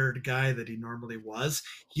prepared guy that he normally was.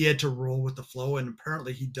 He had to roll with the flow, and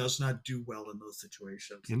apparently he does not do well in those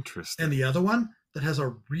situations. And Interesting. the other one that has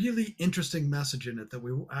a really interesting message in it that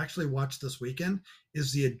we actually watched this weekend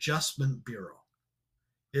is The Adjustment Bureau.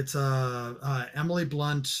 It's a, Emily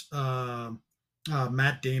Blunt,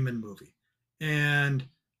 Matt Damon movie, and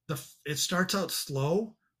it starts out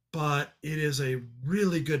slow, but it is a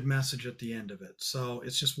really good message at the end of it. So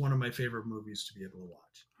it's just one of my favorite movies to be able to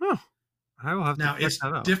watch. Huh, I will have to Now check it's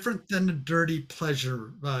that out. different than a dirty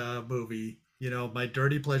pleasure movie. You know, my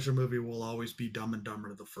dirty pleasure movie will always be Dumb and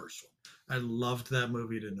Dumber, the first one. I loved that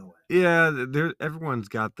movie to no end. Yeah, there everyone's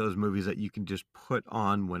got those movies that you can just put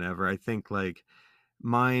on whenever. I think, like,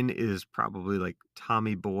 mine is probably, like,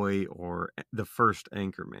 Tommy Boy or the first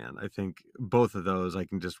Anchorman. I think both of those I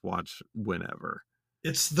can just watch whenever.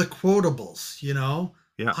 It's the quotables, you know.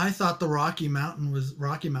 Yeah. I thought the Rocky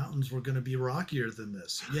Mountains were going to be rockier than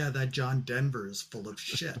this. Yeah, that John Denver is full of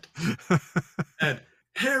shit. And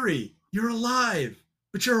Harry, you're alive,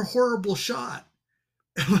 but you're a horrible shot.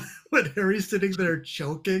 When Harry's sitting there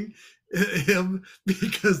choking him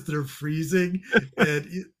because they're freezing, and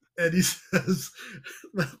he says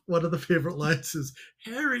one of the favorite lines is,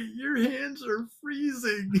 "Harry, your hands are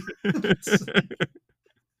freezing." It's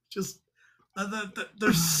just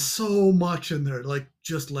there's so much in there. Like,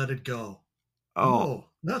 just let it go. Oh. Oh,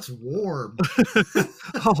 that's warm.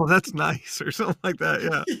 Oh, that's nice, or something like that,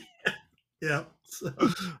 yeah. Yeah. So,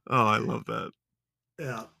 Oh, I love that.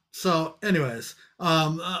 yeah. So, anyways,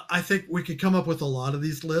 I think we could come up with a lot of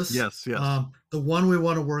these lists. Yes, yes. The one we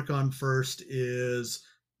want to work on first is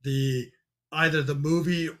the either the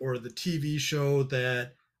movie or the TV show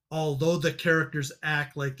that, although the characters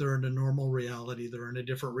act like they're in a normal reality, they're in a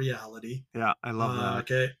different reality. Yeah, I love that.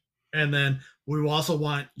 Okay. And then we also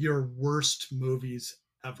want your worst movies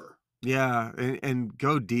ever. Yeah, and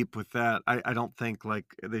go deep with that. I don't think, like,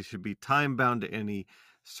 they should be time bound to any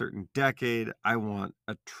certain decade. I want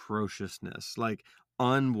atrociousness, like,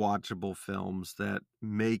 unwatchable films that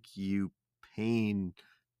make you pain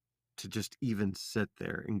to just even sit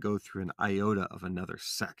there and go through an iota of another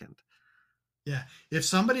second. Yeah. If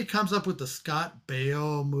somebody comes up with the Scott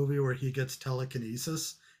Baio movie where he gets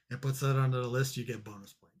telekinesis and puts that on the list, you get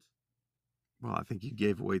bonus points. Well, I think you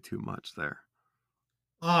gave away too much there.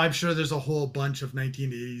 Oh, I'm sure there's a whole bunch of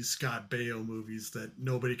 1980s Scott Baio movies that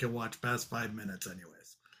nobody can watch past 5 minutes,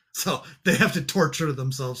 anyways. So they have to torture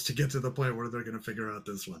themselves to get to the point where they're going to figure out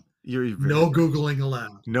this one. You're very No right. Googling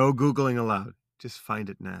allowed. No Googling allowed. Just find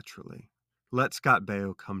it naturally. Let Scott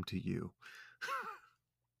Baio come to you.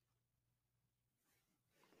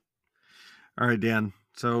 All right, Dan.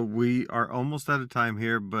 So we are almost out of time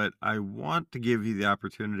here, but I want to give you the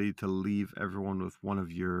opportunity to leave everyone with one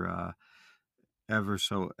of your ever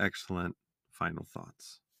so excellent final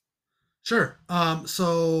thoughts. Sure.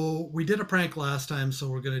 So we did a prank last time, so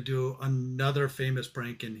we're going to do another famous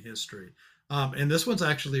prank in history. And this one's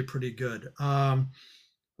actually pretty good.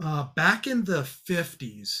 Back in the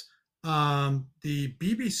 50s, the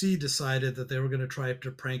BBC decided that they were going to try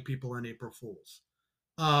to prank people on April Fools.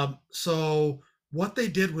 So what they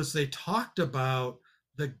did was they talked about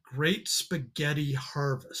the Great Spaghetti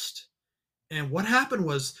Harvest. And what happened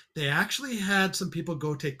was they actually had some people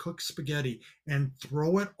go take cooked spaghetti and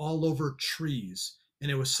throw it all over trees.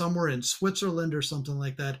 And it was somewhere in Switzerland or something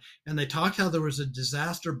like that. And they talked how there was a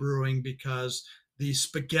disaster brewing because the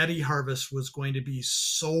spaghetti harvest was going to be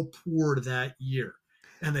so poor that year.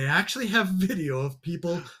 And they actually have video of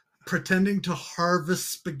people pretending to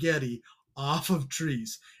harvest spaghetti off of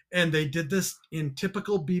trees. And they did this in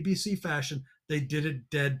typical BBC fashion. They did it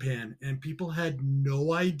deadpan, and people had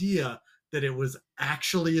no idea that it was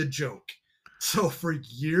actually a joke. So for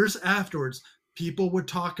years afterwards, people would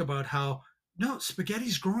talk about how, no,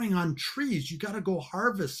 spaghetti's growing on trees. You got to go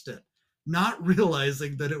harvest it, not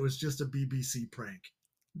realizing that it was just a BBC prank.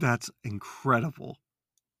 That's incredible.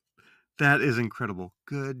 That is incredible.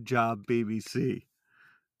 Good job, BBC.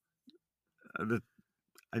 That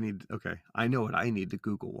I need. Okay, I know what I need to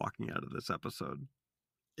Google walking out of this episode.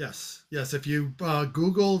 Yes, yes. If you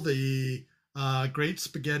Google the Great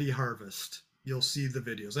Spaghetti Harvest, you'll see the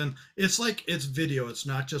videos, and it's like it's video. It's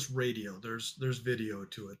not just radio. There's video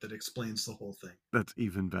to it that explains the whole thing. That's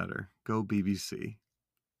even better. Go BBC.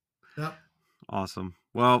 Yep. Awesome.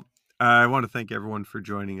 Well, I want to thank everyone for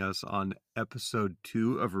joining us on episode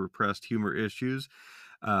 2 of Repressed Humor Issues.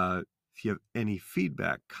 If you have any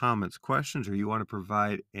feedback, comments, questions, or you want to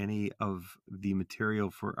provide any of the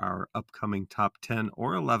material for our upcoming top 10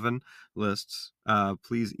 or 11 lists,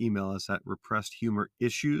 please email us at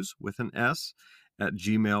repressedhumorissues with an S at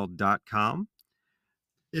gmail.com.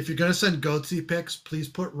 If you're gonna send goatsy pics, please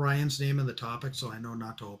put Ryan's name in the topic so I know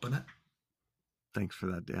not to open it. Thanks for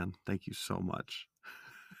that, Dan. Thank you so much.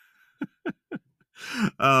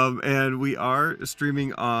 And we are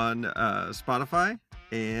streaming on Spotify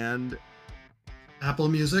and Apple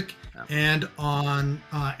Music Apple. and on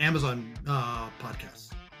Amazon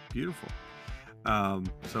podcasts. Beautiful.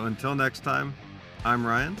 So until next time, I'm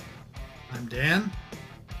Ryan. I'm Dan.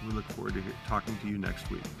 We look forward to talking to you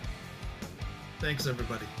next week. Thanks,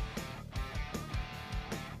 everybody.